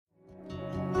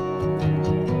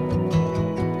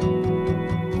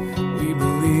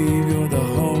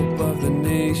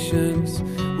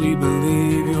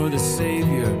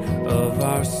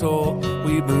soul.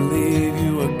 We believe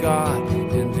you are God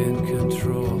and in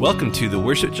control. Welcome to the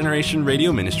Worship Generation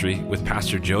Radio Ministry with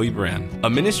Pastor Joey Brand, a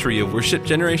ministry of Worship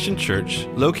Generation Church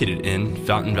located in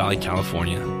Fountain Valley,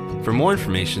 California. For more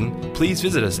information, please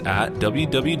visit us at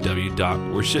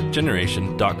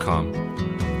www.worshipgeneration.com. We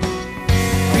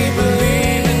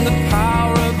believe in the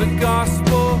power of the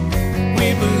gospel.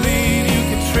 We believe you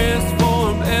can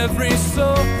transform every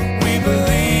soul. We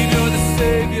believe you're the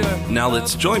Savior. Now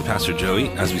let's join Pastor Joey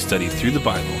as we study through the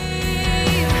Bible.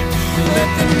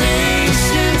 Let the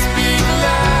nations be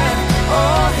glad,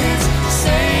 all his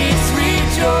saints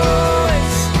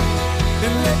rejoice,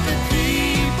 and let the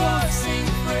people sing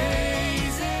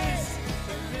praises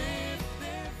and lift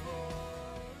their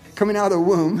voice. Coming out of the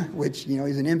womb, which,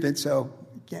 he's an infant, so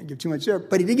can't give too much there,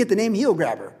 but he did get the name Heel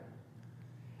Grabber.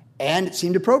 And it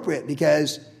seemed appropriate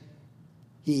because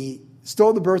he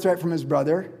stole the birthright from his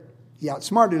brother. He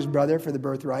outsmarted his brother for the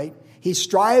birthright. He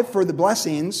strived for the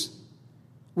blessings,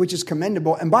 which is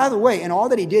commendable. And by the way, in all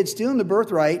that he did, stealing the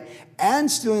birthright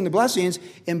and stealing the blessings,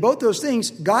 in both those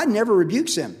things, God never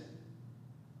rebukes him.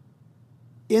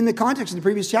 In the context of the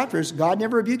previous chapters, God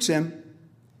never rebukes him.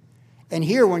 And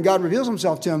here, when God reveals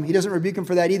himself to him, he doesn't rebuke him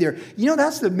for that either.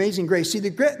 That's the amazing grace. See,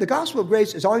 the gospel of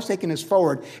grace is always taking us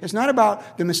forward. It's not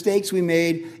about the mistakes we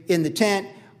made in the tent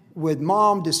with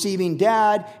mom deceiving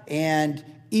dad and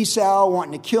Esau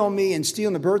wanting to kill me and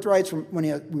stealing the birthrights from when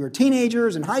we were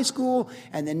teenagers in high school,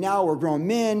 and then now we're grown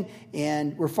men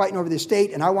and we're fighting over the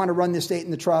estate, and I want to run the estate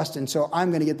in the trust, and so I'm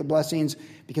going to get the blessings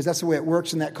because that's the way it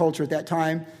works in that culture at that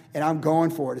time, and I'm going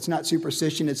for it. It's not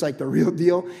superstition; it's like the real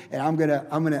deal, and I'm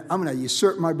gonna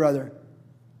usurp my brother.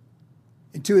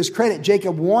 And to his credit,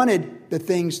 Jacob wanted the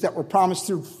things that were promised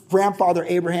through grandfather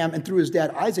Abraham and through his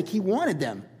dad Isaac. He wanted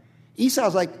them.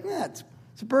 Esau's like, it's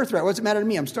a birthright. What's the matter to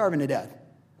me? I'm starving to death.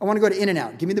 I want to go to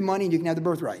In-N-Out. Give me the money and you can have the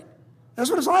birthright.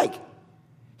 That's what it's like.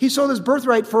 He sold his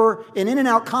birthright for an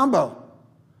In-N-Out combo,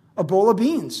 a bowl of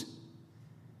beans.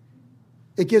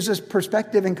 It gives us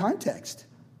perspective and context,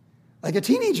 like a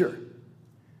teenager.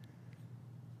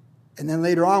 And then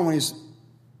later on, when he's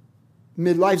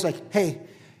midlife, he's like, hey,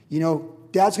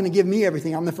 Dad's going to give me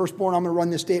everything. I'm the firstborn. I'm going to run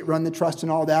the estate, run the trust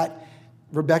and all that.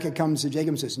 Rebecca comes to Jacob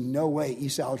and says, no way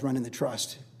Esau is running the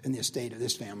trust in the estate of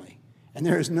this family. And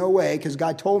there is no way, because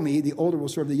God told me the older will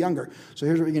serve the younger. So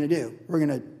here's what we're going to do. We're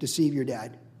going to deceive your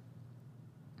dad.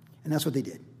 And that's what they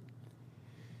did.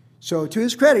 So to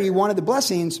his credit, he wanted the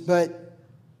blessings, and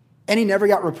he never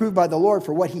got reproved by the Lord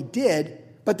for what he did.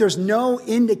 But there's no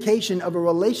indication of a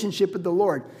relationship with the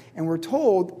Lord. And we're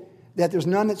told that there's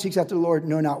none that seeks after the Lord,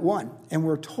 no, not one. And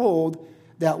we're told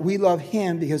that we love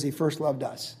him because he first loved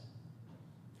us.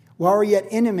 While we're yet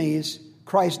enemies,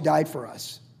 Christ died for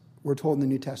us, we're told in the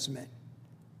New Testament.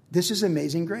 This is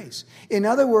amazing grace. In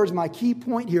other words, my key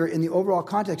point here in the overall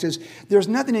context is there's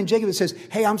nothing in Jacob that says,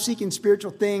 hey, I'm seeking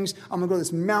spiritual things. I'm going to go to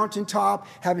this mountaintop,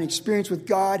 have an experience with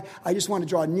God. I just want to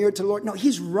draw near to the Lord. No,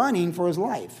 he's running for his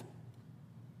life.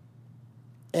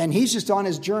 And he's just on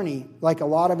his journey like a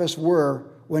lot of us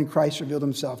were when Christ revealed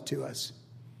himself to us.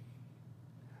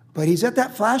 But he's at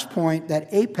that flashpoint, that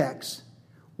apex,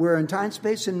 where in time,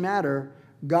 space, and matter,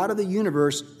 God of the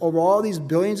universe, over all these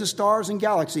billions of stars and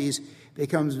galaxies,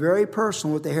 becomes very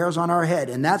personal with the hairs on our head.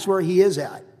 And that's where he is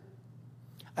at.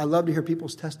 I love to hear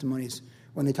people's testimonies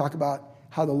when they talk about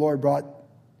how the Lord brought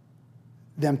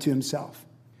them to himself.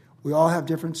 We all have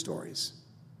different stories.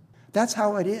 That's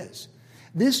how it is.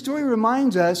 This story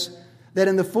reminds us that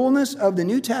in the fullness of the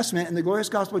New Testament and the glorious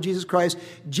gospel of Jesus Christ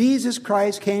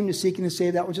came to seek and to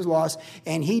save that which is lost,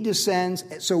 and he descends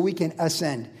so we can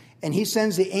ascend. And he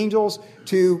sends the angels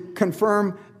to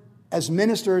confirm as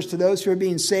ministers to those who are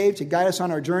being saved, to guide us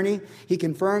on our journey. He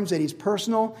confirms that he's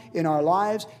personal in our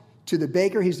lives. To the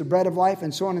baker, he's the bread of life,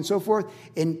 and so on and so forth.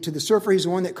 And to the surfer, he's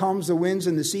the one that calms the winds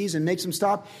and the seas and makes them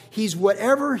stop. He's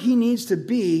whatever he needs to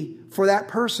be for that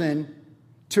person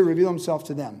to reveal himself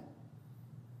to them.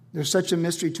 There's such a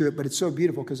mystery to it, but it's so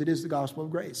beautiful because it is the gospel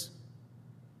of grace.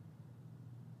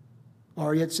 While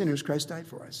we're yet sinners, Christ died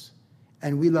for us.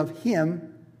 And we love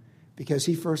him because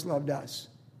he first loved us.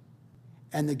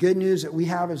 And the good news that we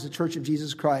have as the Church of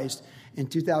Jesus Christ in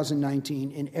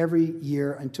 2019, in every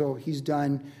year until he's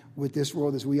done with this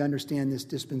world as we understand this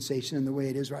dispensation and the way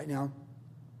it is right now,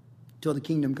 till the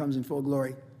kingdom comes in full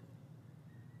glory.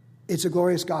 It's a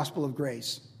glorious gospel of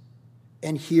grace.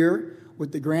 And here,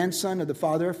 with the grandson of the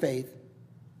father of faith,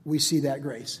 we see that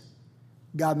grace.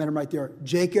 God met him right there.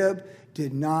 Jacob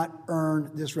did not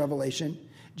earn this revelation.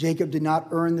 Jacob did not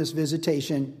earn this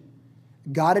visitation.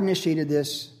 God initiated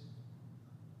this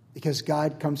because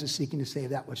God comes to seek and to save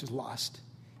that which is lost.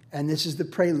 And this is the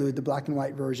prelude, the black and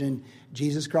white version.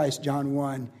 Jesus Christ, John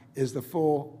 1, is the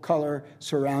full color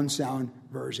surround sound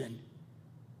version.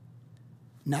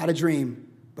 Not a dream,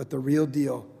 but the real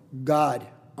deal. God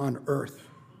on earth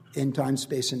in time,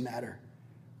 space, and matter.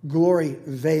 Glory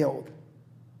veiled.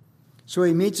 So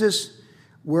he meets us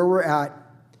where we're at,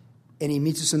 and he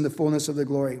meets us in the fullness of the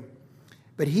glory.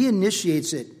 But he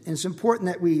initiates it, and it's important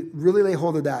that we really lay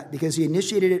hold of that, because he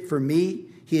initiated it for me,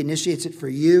 he initiates it for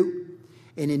you,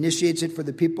 and he initiates it for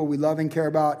the people we love and care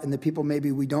about, and the people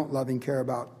maybe we don't love and care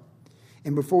about.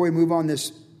 And before we move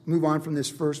on from this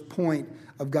first point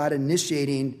of God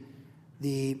initiating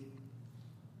the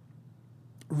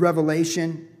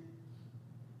revelation,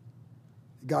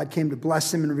 God came to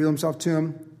bless him and reveal himself to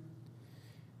him.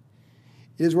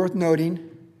 It is worth noting,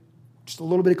 just a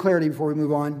little bit of clarity before we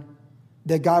move on,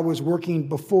 that God was working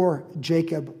before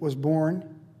Jacob was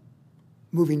born,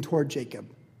 moving toward Jacob.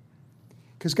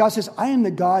 Because God says, I am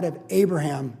the God of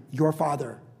Abraham, your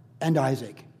father, and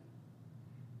Isaac.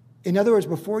 In other words,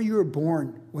 before you were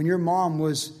born, when your mom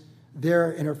was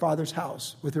there in her father's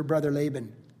house with her brother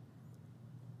Laban,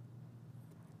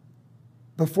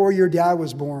 before your dad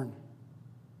was born,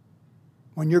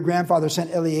 when your grandfather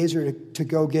sent Eliezer to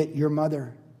go get your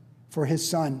mother for his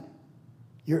son,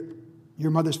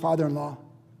 your mother's father-in-law,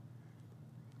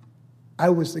 I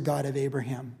was the God of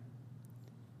Abraham.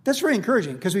 That's very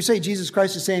encouraging, because we say Jesus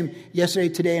Christ is the same yesterday,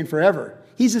 today, and forever.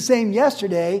 He's the same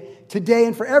yesterday, today,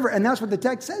 and forever. And that's what the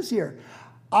text says here.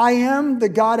 I am the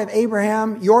God of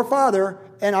Abraham, your father,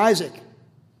 and Isaac.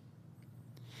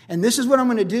 And this is what I'm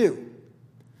going to do.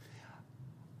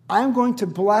 I'm going to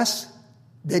bless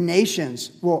the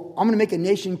nations. Well, I'm going to make a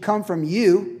nation come from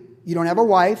you. You don't have a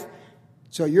wife,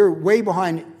 so you're way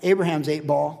behind Abraham's 8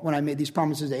 ball when I made these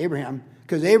promises to Abraham,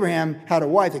 because Abraham had a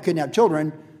wife that couldn't have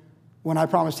children. When I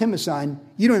promised him a son,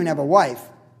 you don't even have a wife.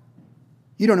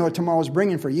 You don't know what tomorrow's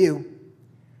bringing for you.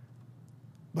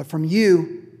 But from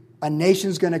you, a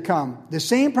nation's going to come. The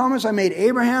same promise I made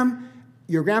Abraham,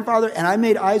 your grandfather, and I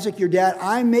made Isaac, your dad,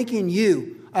 I'm making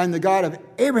you. I'm the God of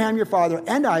Abraham, your father,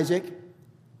 and Isaac.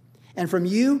 And from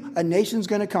you, a nation's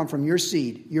going to come from your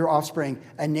seed, your offspring,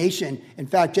 a nation. In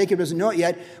fact, Jacob doesn't know it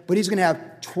yet, but he's going to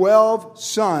have 12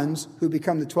 sons who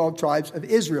become the 12 tribes of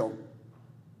Israel.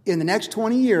 In the next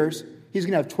 20 years, he's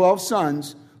going to have 12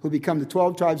 sons who become the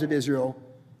 12 tribes of Israel,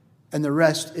 and the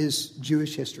rest is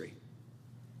Jewish history,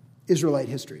 Israelite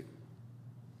history.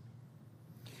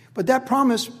 But that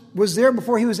promise was there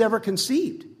before he was ever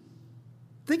conceived.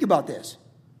 Think about this.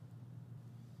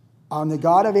 I'm the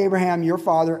God of Abraham, your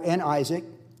father, and Isaac.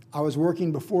 I was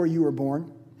working before you were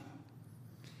born.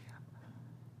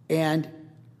 And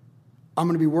I'm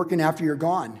going to be working after you're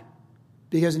gone,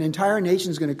 because an entire nation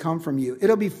is going to come from you.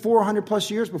 It'll be 400 plus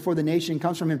years before the nation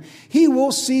comes from him. He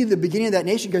will see the beginning of that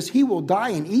nation, because he will die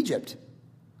in Egypt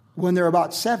when they're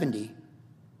about 70.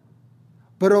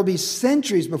 But it'll be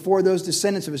centuries before those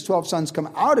descendants of his 12 sons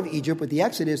come out of Egypt with the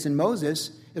Exodus and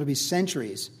Moses. It'll be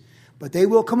centuries. But they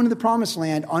will come into the promised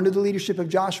land under the leadership of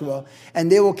Joshua,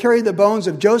 and they will carry the bones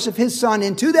of Joseph, his son,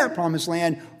 into that promised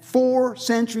land 4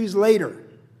 centuries later.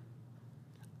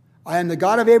 I am the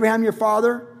God of Abraham, your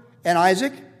father, and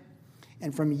Isaac.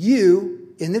 And from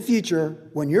you, in the future,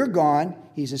 when you're gone,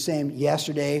 he's the same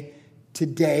yesterday,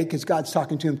 today, because God's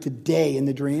talking to him today in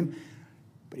the dream.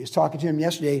 But he was talking to him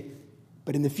yesterday.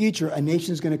 But in the future, a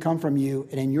nation is going to come from you,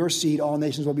 and in your seed, all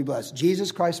nations will be blessed.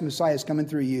 Jesus Christ, the Messiah, is coming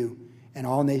through you, and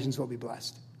all nations will be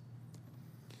blessed.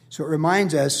 So it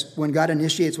reminds us, when God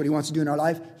initiates what he wants to do in our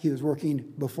life, he was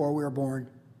working before we were born.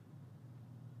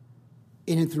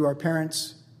 In and through our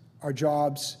parents, our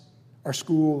jobs, our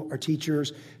school, our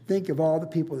teachers. Think of all the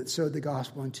people that sowed the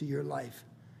gospel into your life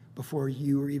before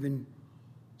you were even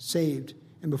saved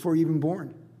and before you were even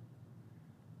born.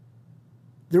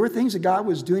 There were things that God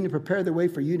was doing to prepare the way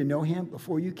for you to know him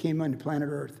before you came onto planet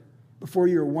Earth, before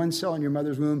you were one cell in your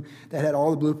mother's womb that had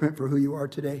all the blueprint for who you are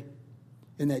today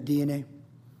in that DNA.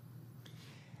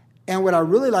 And what I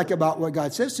really like about what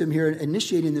God says to him here,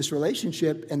 initiating this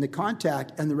relationship and the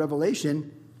contact and the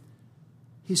revelation,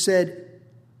 he said,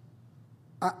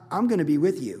 I'm going to be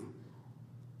with you.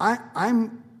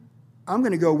 I'm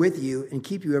going to go with you and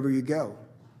keep you wherever you go.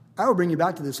 I will bring you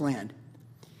back to this land.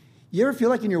 You ever feel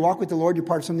like in your walk with the Lord, you're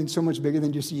part of something so much bigger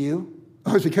than just you?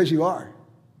 Oh, it's because you are.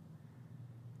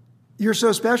 You're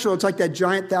so special. It's like that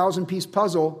giant 1,000-piece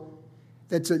puzzle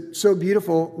that's so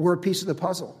beautiful. We're a piece of the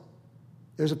puzzle.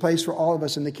 There's a place for all of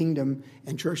us in the kingdom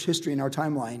and church history in our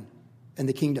timeline and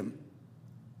the kingdom.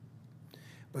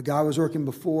 But God was working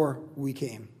before we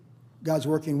came. God's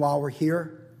working while we're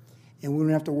here, and we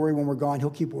don't have to worry when we're gone. He'll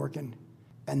keep working.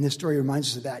 And this story reminds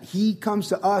us of that. He comes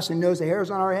to us and knows the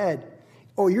hairs on our head.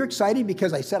 Oh, you're excited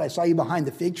because I said I saw you behind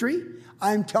the fig tree?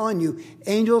 I'm telling you,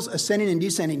 angels ascending and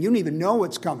descending. You don't even know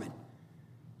what's coming.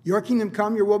 Your kingdom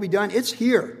come, your will be done. It's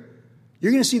here.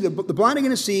 You're going to see the blind are going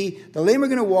to see, the lame are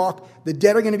going to walk, the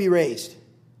dead are going to be raised.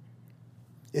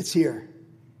 It's here.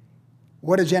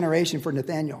 What a generation for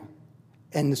Nathaniel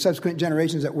and the subsequent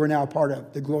generations that we're now a part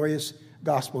of, the glorious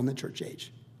gospel in the church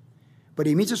age. But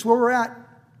he meets us where we're at.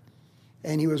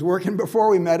 And he was working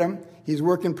before we met him. He's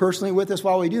working personally with us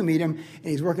while we do meet him. And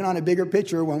he's working on a bigger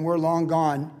picture when we're long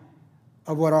gone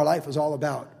of what our life was all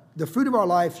about. The fruit of our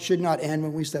life should not end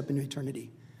when we step into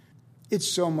eternity.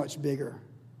 It's so much bigger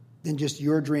than just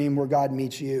your dream where God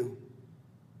meets you.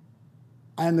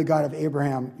 I am the God of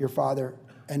Abraham, your father,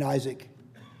 and Isaac.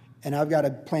 And I've got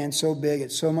a plan so big,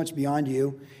 it's so much beyond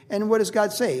you. And what does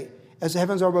God say? As the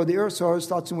heavens are above the earth, so are his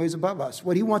thoughts and ways above us.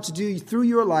 What he wants to do through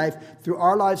your life, through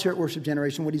our lives here at Worship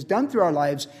Generation, what he's done through our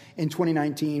lives in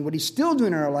 2019, what he's still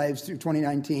doing in our lives through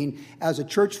 2019 as a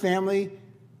church family,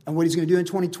 and what he's going to do in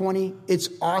 2020, it's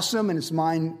awesome and it's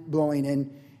mind-blowing.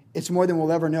 And it's more than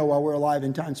we'll ever know while we're alive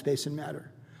in time, space, and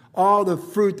matter. All the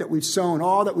fruit that we've sown,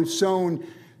 all that we've sown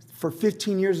for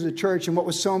 15 years as a church, and what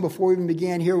was sown before we even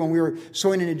began here when we were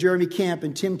sowing into Jeremy Camp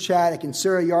and Tim Chaddock and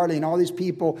Sarah Yardley and all these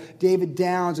people, David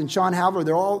Downs and Sean Halver.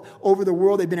 They're all over the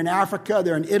world. They've been in Africa.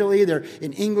 They're in Italy. They're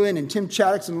in England. And Tim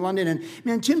Chaddock's in London. And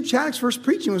man, Tim Chaddock's first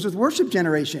preaching was with Worship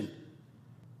Generation.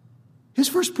 His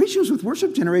first preaching was with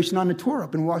Worship Generation on a tour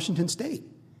up in Washington State.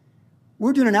 We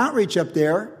were doing an outreach up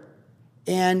there,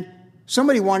 and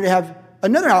somebody wanted to have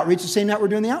another outreach the same night we're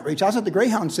doing the outreach. I was at the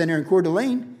Greyhound Center in Coeur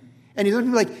d'Alene. And he's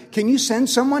looking like, can you send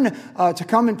someone to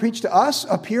come and preach to us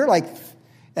up here, like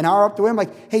an hour up the way? I'm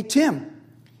like, hey, Tim,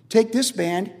 take this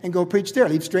band and go preach there.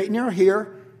 Leave Straight and Narrow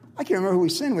here. I can't remember who we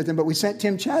sent with him, but we sent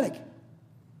Tim Chaddock. I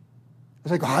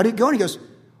was like, well, how did it go? And he goes,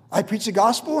 I preached the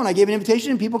gospel and I gave an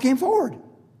invitation and people came forward.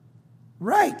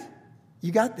 Right.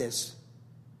 You got this.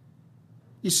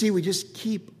 You see, we just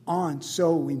keep on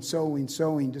sowing,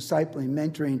 discipling,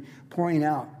 mentoring, pouring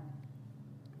out.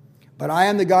 But I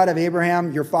am the God of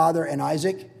Abraham, your father, and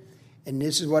Isaac, and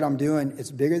this is what I'm doing.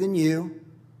 It's bigger than you.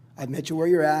 I've met you where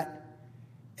you're at,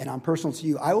 and I'm personal to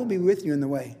you. I will be with you in the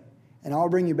way, and I'll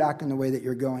bring you back in the way that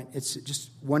you're going. It's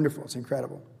just wonderful. It's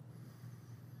incredible.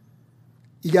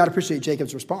 You got to appreciate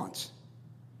Jacob's response.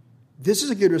 This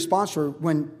is a good response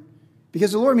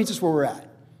because the Lord meets us where we're at.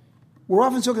 We're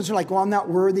often so concerned, like, well, I'm not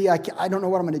worthy. I don't know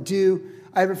what I'm going to do.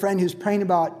 I have a friend who's praying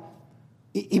about,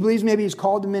 he believes maybe he's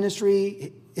called to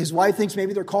ministry. His wife thinks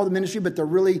maybe they're called to ministry, but they're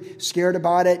really scared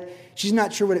about it. She's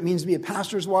not sure what it means to be a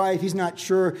pastor's wife. He's not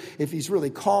sure if he's really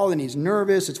called, and he's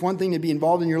nervous. It's one thing to be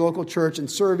involved in your local church and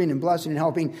serving and blessing and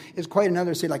helping. It's quite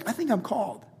another to say, like, I think I'm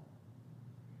called.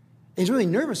 And he's really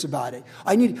nervous about it.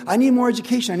 I need more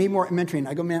education. I need more mentoring.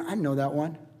 I go, man, I know that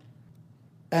one.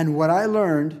 And what I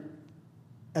learned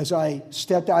as I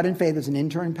stepped out in faith as an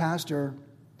intern pastor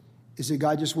is that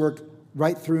God just worked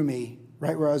right through me,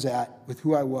 right where I was at, with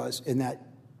who I was in that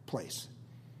place.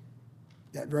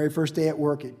 That very first day at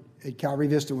work at Calvary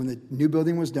Vista when the new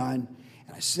building was done,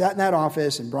 and I sat in that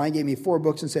office, and Brian gave me 4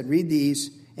 books and said, read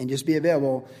these and just be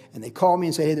available. And they called me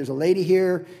and said, hey, there's a lady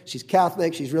here. She's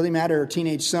Catholic. She's really mad at her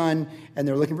teenage son, and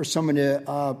they're looking for someone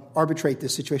to arbitrate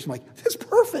this situation. I'm like, that's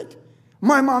perfect.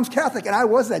 My mom's Catholic, and I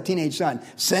was that teenage son.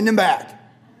 Send him back.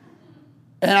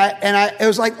 And it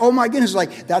was like, oh my goodness,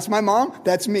 like, that's my mom,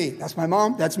 that's me. That's my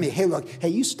mom, that's me. Hey, look, hey,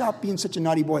 you stop being such a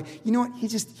naughty boy. You know what?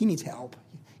 He needs help.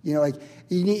 You know, like,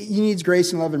 he needs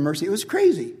grace and love and mercy. It was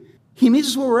crazy. He meets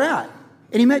us where we're at.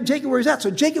 And he met Jacob where he's at.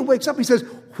 So Jacob wakes up and he says,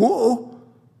 whoa,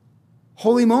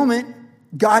 holy moment.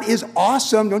 God is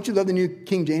awesome. Don't you love the New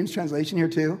King James translation here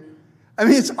too? I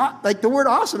mean, it's like the word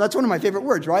awesome. That's one of my favorite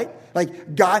words, right?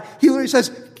 Like God, he literally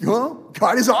says, oh,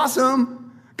 God is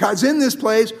awesome. God's in this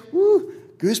place. Woo.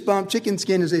 Goosebump, chicken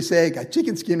skin, as they say. Got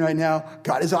chicken skin right now.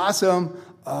 God is awesome.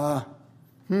 Well,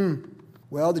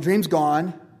 the dream's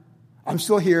gone. I'm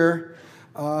still here.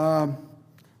 Well,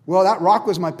 that rock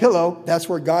was my pillow. That's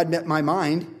where God met my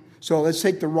mind. So let's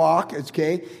take the rock,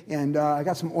 okay? And I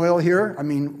got some oil here. I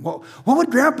mean, what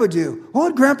would Grandpa do? What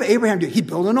would Grandpa Abraham do? He'd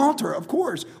build an altar, of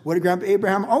course. What did Grandpa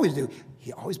Abraham always do?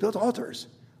 He always built altars.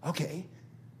 Okay.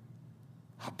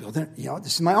 I'll build it.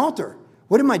 This is my altar.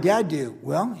 What did my dad do?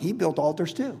 Well, he built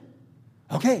altars too.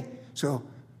 Okay, so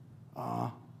I'm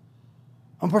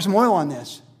going to pour some oil on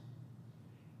this.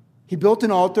 He built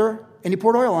an altar and he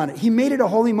poured oil on it. He made it a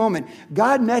holy moment.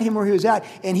 God met him where he was at,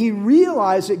 and he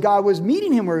realized that God was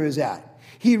meeting him where he was at.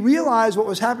 He realized what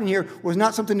was happening here was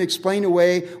not something to explain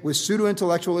away with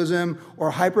pseudo-intellectualism or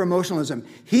hyper-emotionalism.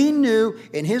 He knew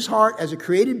in his heart, as a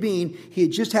created being, he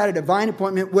had just had a divine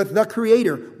appointment with the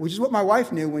Creator, which is what my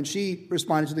wife knew when she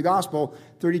responded to the gospel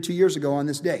 32 years ago on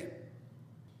this day.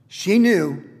 She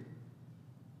knew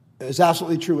it was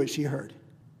absolutely true what she heard.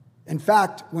 In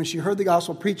fact, when she heard the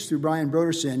gospel preached through Brian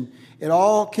Broderson, it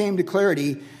all came to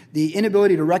clarity, the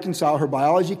inability to reconcile her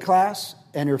biology class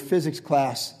and her physics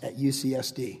class at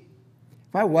UCSD.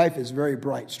 My wife is very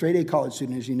bright, straight A college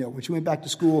student, as you know. When she went back to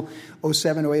school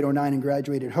 07, 08, 09 and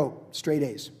graduated Hope, straight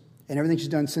A's. And everything she's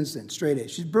done since then, straight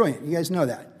A's. She's brilliant. You guys know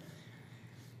that.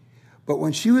 But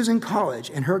when she was in college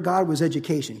and her God was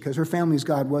education, because her family's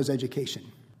God was education,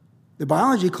 the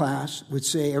biology class would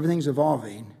say everything's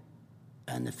evolving,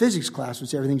 and the physics class would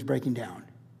say everything's breaking down.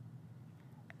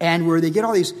 And where they get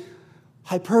all these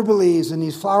hyperboles and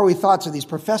these flowery thoughts of these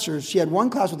professors, she had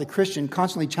one class with a Christian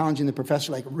constantly challenging the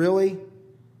professor, like, really?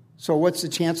 So what's the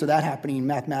chance of that happening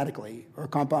mathematically or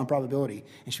compound probability?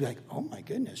 And she'd be like, oh my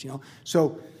goodness,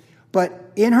 So,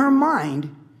 but in her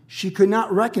mind, she could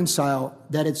not reconcile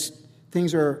that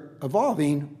things are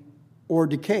evolving or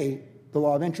decay, the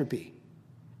law of entropy.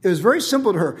 It was very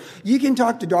simple to her. You can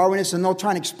talk to Darwinists and they'll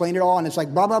try and explain it all, and it's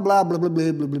like blah, blah, blah, blah, blah,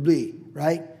 blah, blah, blah, blah,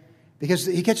 right? Because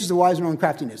he catches the wise in their own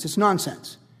craftiness. It's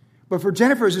nonsense. But for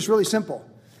Jennifer, it's just really simple.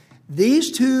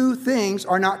 These two things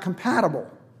are not compatible.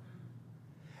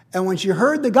 And when she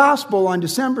heard the gospel on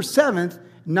December 7th,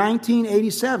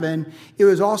 1987, it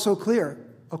was also clear,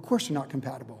 of course they're not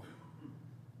compatible.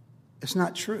 It's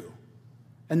not true.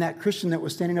 And that Christian that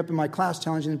was standing up in my class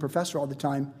challenging the professor all the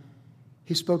time,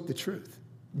 he spoke the truth.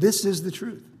 This is the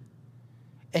truth.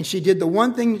 And she did the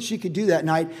one thing that she could do that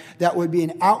night that would be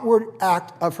an outward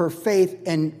act of her faith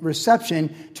and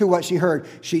reception to what she heard.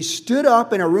 She stood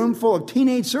up in a room full of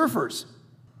teenage surfers.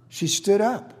 She stood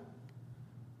up.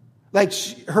 Like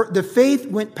the faith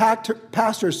went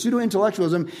past her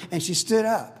pseudo-intellectualism, and she stood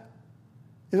up.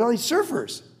 There's all these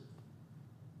surfers.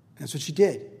 That's what she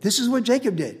did. This is what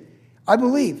Jacob did. I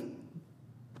believe.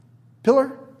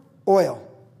 Pillar, oil.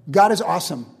 God is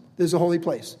awesome. This is a holy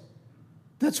place.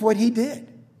 That's what he did.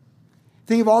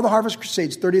 Think of all the Harvest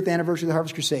Crusades, 30th anniversary of the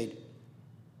Harvest Crusade.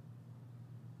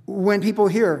 When people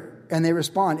hear and they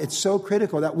respond, it's so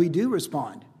critical that we do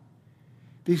respond.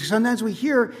 Because sometimes we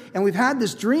hear, and we've had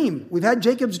this dream. We've had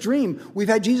Jacob's dream. We've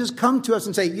had Jesus come to us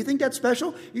and say, you think that's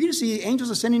special? You're going to see angels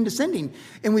ascending and descending.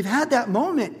 And we've had that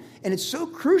moment. And it's so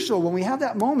crucial when we have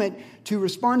that moment to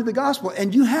respond to the gospel.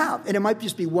 And you have. And it might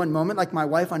just be one moment, like my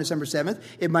wife on December 7th.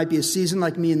 It might be a season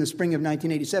like me in the spring of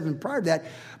 1987 prior to that.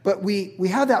 But we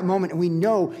have that moment, and we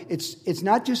know it's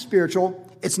not just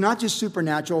spiritual. It's not just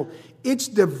supernatural. It's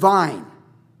divine.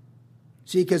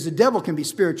 See, because the devil can be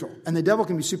spiritual, and the devil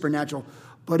can be supernatural.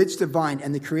 But it's divine,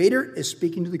 and the Creator is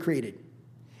speaking to the created.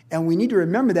 And we need to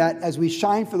remember that as we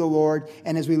shine for the Lord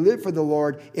and as we live for the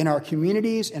Lord in our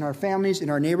communities, in our families, in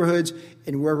our neighborhoods,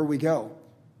 and wherever we go.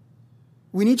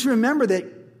 We need to remember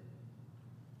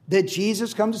that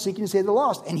Jesus comes to seek and save the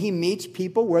lost, and he meets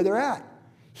people where they're at.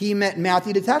 He met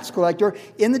Matthew, the tax collector,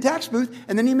 in the tax booth,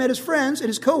 and then he met his friends and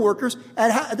his co-workers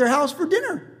at their house for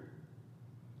dinner.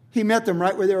 He met them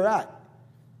right where they were at.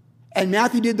 And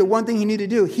Matthew did the one thing he needed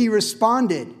to do. He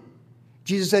responded.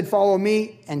 Jesus said, follow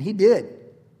me, and he did.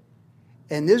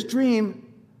 And this dream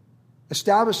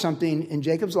established something in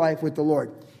Jacob's life with the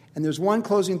Lord. And there's one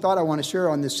closing thought I want to share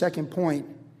on this second point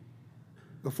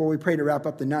before we pray to wrap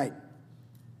up the night.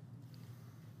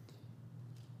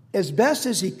 As best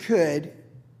as he could,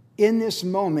 in this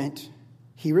moment,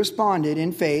 he responded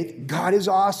in faith. God is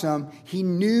awesome. He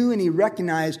knew and he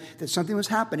recognized that something was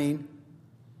happening,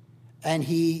 and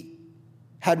he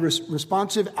had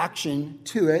responsive action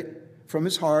to it from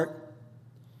his heart.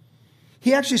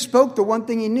 He actually spoke the one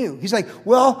thing he knew. He's like,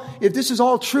 well, if this is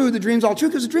all true, the dream's all true,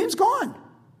 because the dream's gone.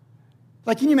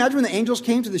 Like, can you imagine when the angels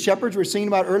came to the shepherds we were singing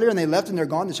about earlier, and they left and they're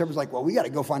gone? The shepherds like, well, we got to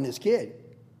go find this kid.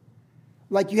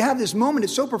 Like, you have this moment,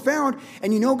 it's so profound,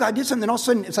 and you know God did something, and all of a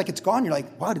sudden it's like it's gone. You're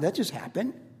like, wow, did that just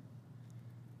happen?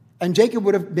 And Jacob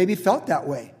would have maybe felt that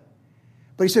way.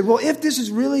 But he said, well, if this is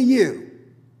really you,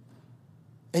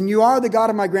 and you are the God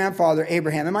of my grandfather,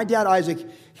 Abraham, and my dad, Isaac,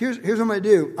 here's what I'm going to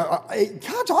do.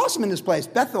 God's awesome in this place,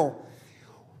 Bethel.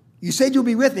 You said you'll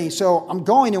be with me, so I'm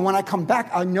going, and when I come back,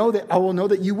 I will know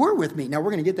that you were with me. Now,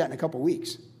 we're going to get that in a couple of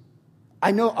weeks.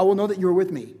 I will know that you were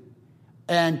with me.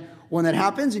 And when that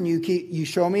happens, and you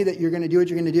show me that you're going to do what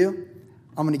you're going to do,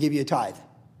 I'm going to give you a tithe.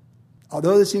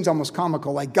 Although this seems almost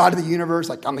comical, like God of the universe,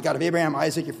 like I'm the God of Abraham,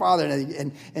 Isaac, your father,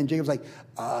 and Jacob's like,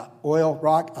 oil,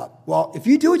 rock. Well, if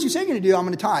you do what you say you're going to do, I'm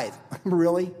going to tithe.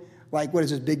 Really? Like, what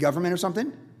is this, big government or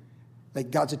something?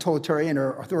 like God's a totalitarian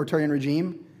or authoritarian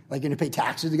regime, like you're going to pay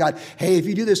taxes to God. Hey, if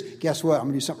you do this, guess what? I'm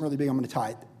going to do something really big. I'm going to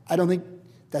tithe. I don't think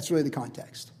that's really the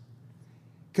context.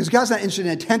 Because God's not interested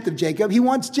in a tenth of Jacob. He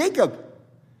wants Jacob.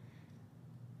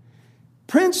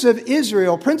 Prince of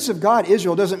Israel, Prince of God,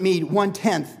 Israel doesn't mean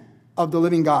 1/10 of the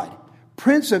living God.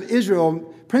 Prince of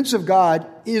Israel, Prince of God,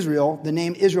 Israel, the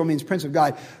name Israel means Prince of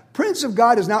God. Prince of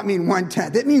God does not mean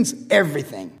 1/10. It means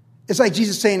everything. It's like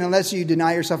Jesus saying, unless you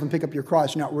deny yourself and pick up your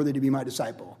cross, you're not worthy to be my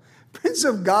disciple. Prince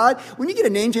of God, when you get a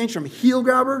name change from heel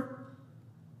grabber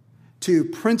to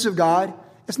Prince of God,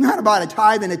 it's not about a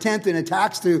tithe and a tenth and a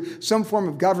tax to some form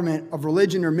of government, of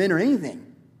religion or men or anything.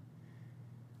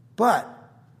 But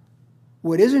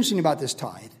what is interesting about this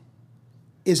tithe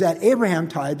is that Abraham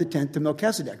tithed the tenth to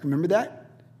Melchizedek. Remember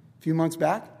that a few months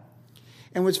back?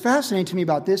 And what's fascinating to me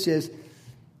about this is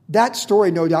that story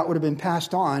no doubt would have been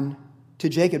passed on to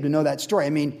Jacob to know that story.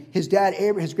 I mean, his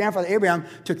grandfather Abraham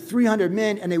took 300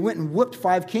 men and they went and whooped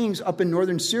 5 kings up in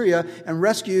northern Syria and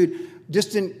rescued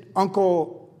distant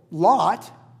Uncle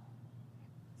Lot.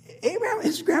 Abraham,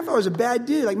 his grandfather was a bad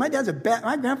dude. Like my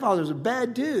grandfather was a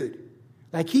bad dude.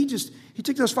 Like he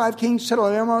took those 5 kings,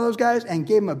 settled on all those guys, and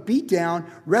gave them a beat down,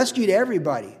 rescued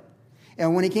everybody.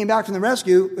 And when he came back from the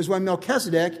rescue, it was when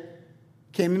Melchizedek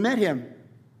came and met him,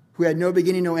 who had no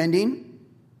beginning, no ending,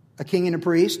 a king and a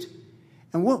priest.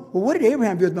 And what did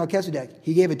Abraham do with Melchizedek?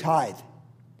 He gave a tithe.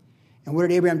 And what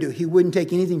did Abraham do? He wouldn't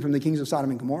take anything from the kings of Sodom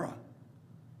and Gomorrah.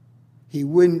 He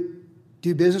wouldn't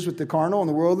do business with the carnal and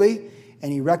the worldly,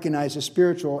 and he recognized the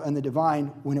spiritual and the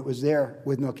divine when it was there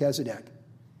with Melchizedek.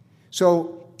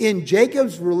 So in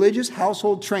Jacob's religious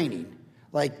household training,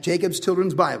 like Jacob's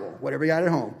children's Bible, whatever he got at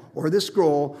home, or the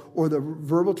scroll, or the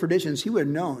verbal traditions, he would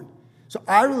have known. So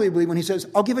I really believe when he says,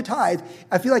 I'll give a tithe,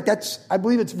 I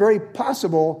believe it's very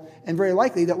possible and very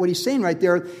likely that what he's saying right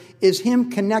there is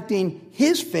him connecting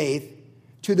his faith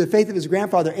to the faith of his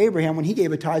grandfather Abraham when he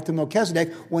gave a tithe to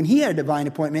Melchizedek, when he had a divine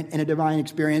appointment and a divine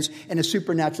experience and a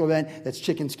supernatural event that's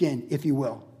chicken skin, if you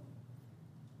will.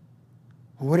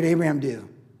 What did Abraham do?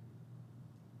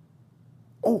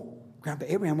 Oh, Grandpa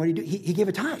Abraham, what did he do? He gave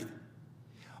a tithe.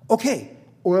 Okay,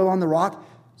 oil on the rock.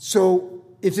 So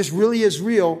if this really is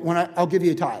real, I'll give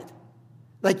you a tithe.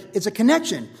 Like, it's a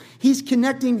connection. He's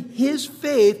connecting his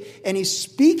faith, and he's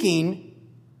speaking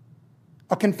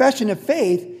a confession of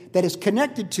faith that is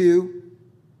connected to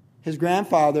his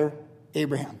grandfather,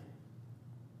 Abraham.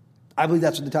 I believe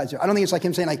that's what the tithes are. I don't think it's like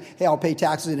him saying, like, hey, I'll pay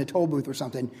taxes in a toll booth or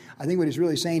something. I think what he's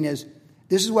really saying is,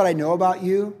 this is what I know about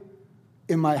you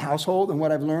in my household and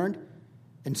what I've learned.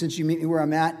 And since you meet me where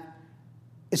I'm at,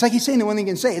 it's like he's saying the one thing he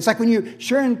can say. It's like when you're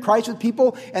sharing Christ with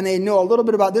people and they know a little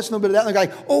bit about this, a little bit of that. And they're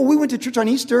like, oh, we went to church on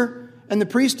Easter and the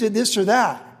priest did this or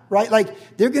that, right?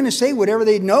 Like they're going to say whatever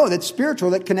they know that's spiritual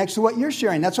that connects to what you're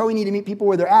sharing. That's why we need to meet people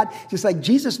where they're at, just like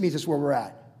Jesus meets us where we're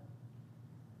at.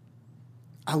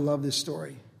 I love this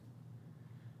story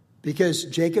because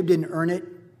Jacob didn't earn it.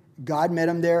 God met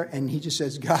him there and he just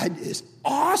says, God is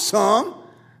awesome.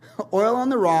 Oil on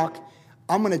the rock.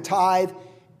 I'm going to tithe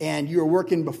and you're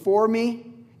working before me.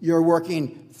 You're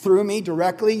working through me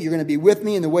directly. You're going to be with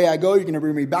me in the way I go. You're going to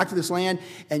bring me back to this land,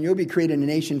 and you'll be creating a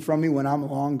nation from me when I'm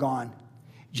long gone.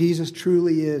 Jesus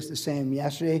truly is the same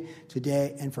yesterday,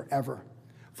 today, and forever.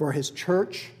 For his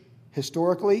church,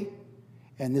 historically,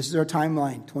 and this is our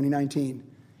timeline, 2019,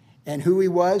 and who he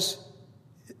was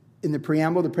in the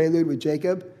preamble, the prelude with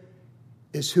Jacob,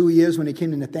 is who he is when he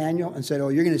came to Nathanael and said, oh,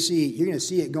 you're going to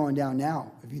see it going down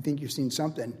now. If you think you've seen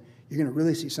something, you're going to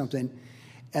really see something.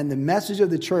 And the message of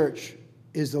the church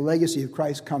is the legacy of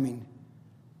Christ coming.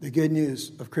 The good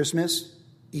news of Christmas,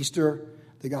 Easter,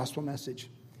 the gospel message.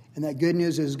 And that good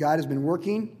news is God has been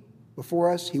working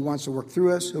before us. He wants to work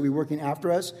through us. He'll be working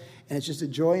after us. And it's just a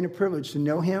joy and a privilege to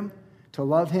know him, to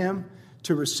love him,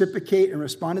 to reciprocate and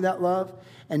respond to that love,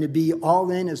 and to be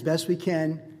all in as best we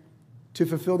can to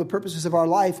fulfill the purposes of our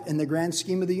life in the grand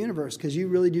scheme of the universe. Because you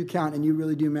really do count and you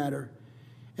really do matter.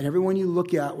 And everyone you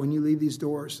look at when you leave these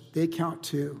doors, they count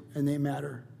too, and they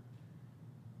matter.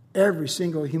 Every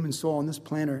single human soul on this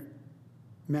planet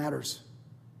matters.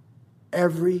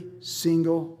 Every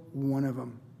single one of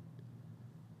them.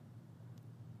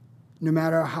 No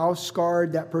matter how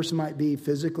scarred that person might be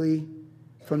physically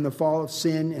from the fall of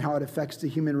sin and how it affects the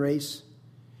human race,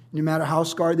 no matter how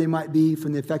scarred they might be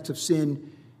from the effects of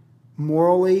sin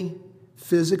morally,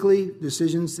 physically,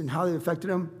 decisions and how they affected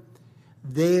them,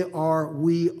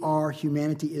 we are,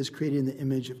 humanity is created in the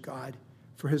image of God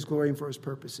for his glory and for his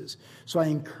purposes. So I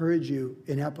encourage you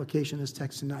in application of this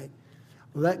text tonight,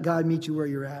 let God meet you where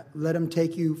you're at. Let him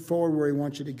take you forward where he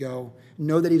wants you to go.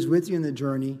 Know that he's with you in the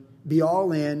journey. Be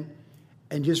all in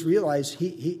and just realize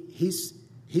he's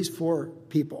He's for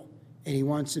people. And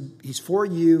he's for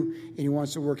you, and he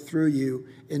wants to work through you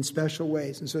in special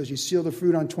ways. And so as you seal the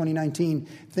fruit on 2019,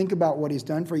 think about what he's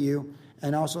done for you,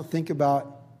 and also think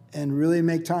about and really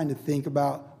make time to think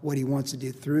about what he wants to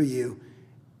do through you,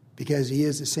 because he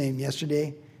is the same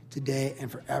yesterday, today, and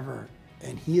forever.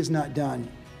 And he is not done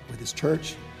with his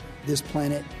church, this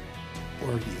planet,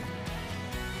 or you.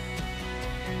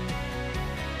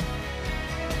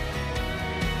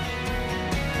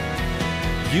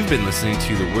 You've been listening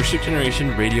to the Worship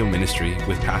Generation Radio Ministry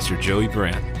with Pastor Joey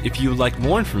Baran. If you would like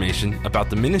more information about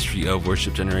the ministry of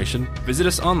Worship Generation, visit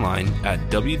us online at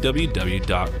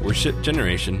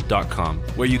www.worshipgeneration.com,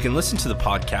 where you can listen to the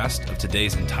podcast of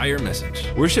today's entire message.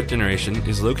 Worship Generation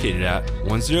is located at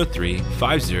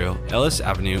 10350 Ellis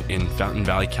Avenue in Fountain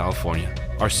Valley, California.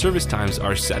 Our service times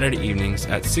are Saturday evenings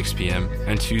at 6 p.m.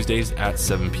 and Tuesdays at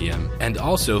 7 p.m. And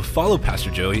also follow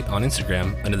Pastor Joey on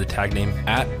Instagram under the tag name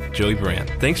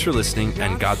 @JoeyBaran. Thanks for listening,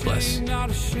 and God bless. Not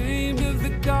ashamed of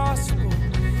the gospel.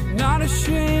 Not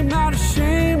ashamed of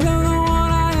the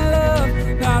one I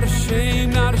love. Not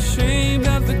ashamed, not ashamed.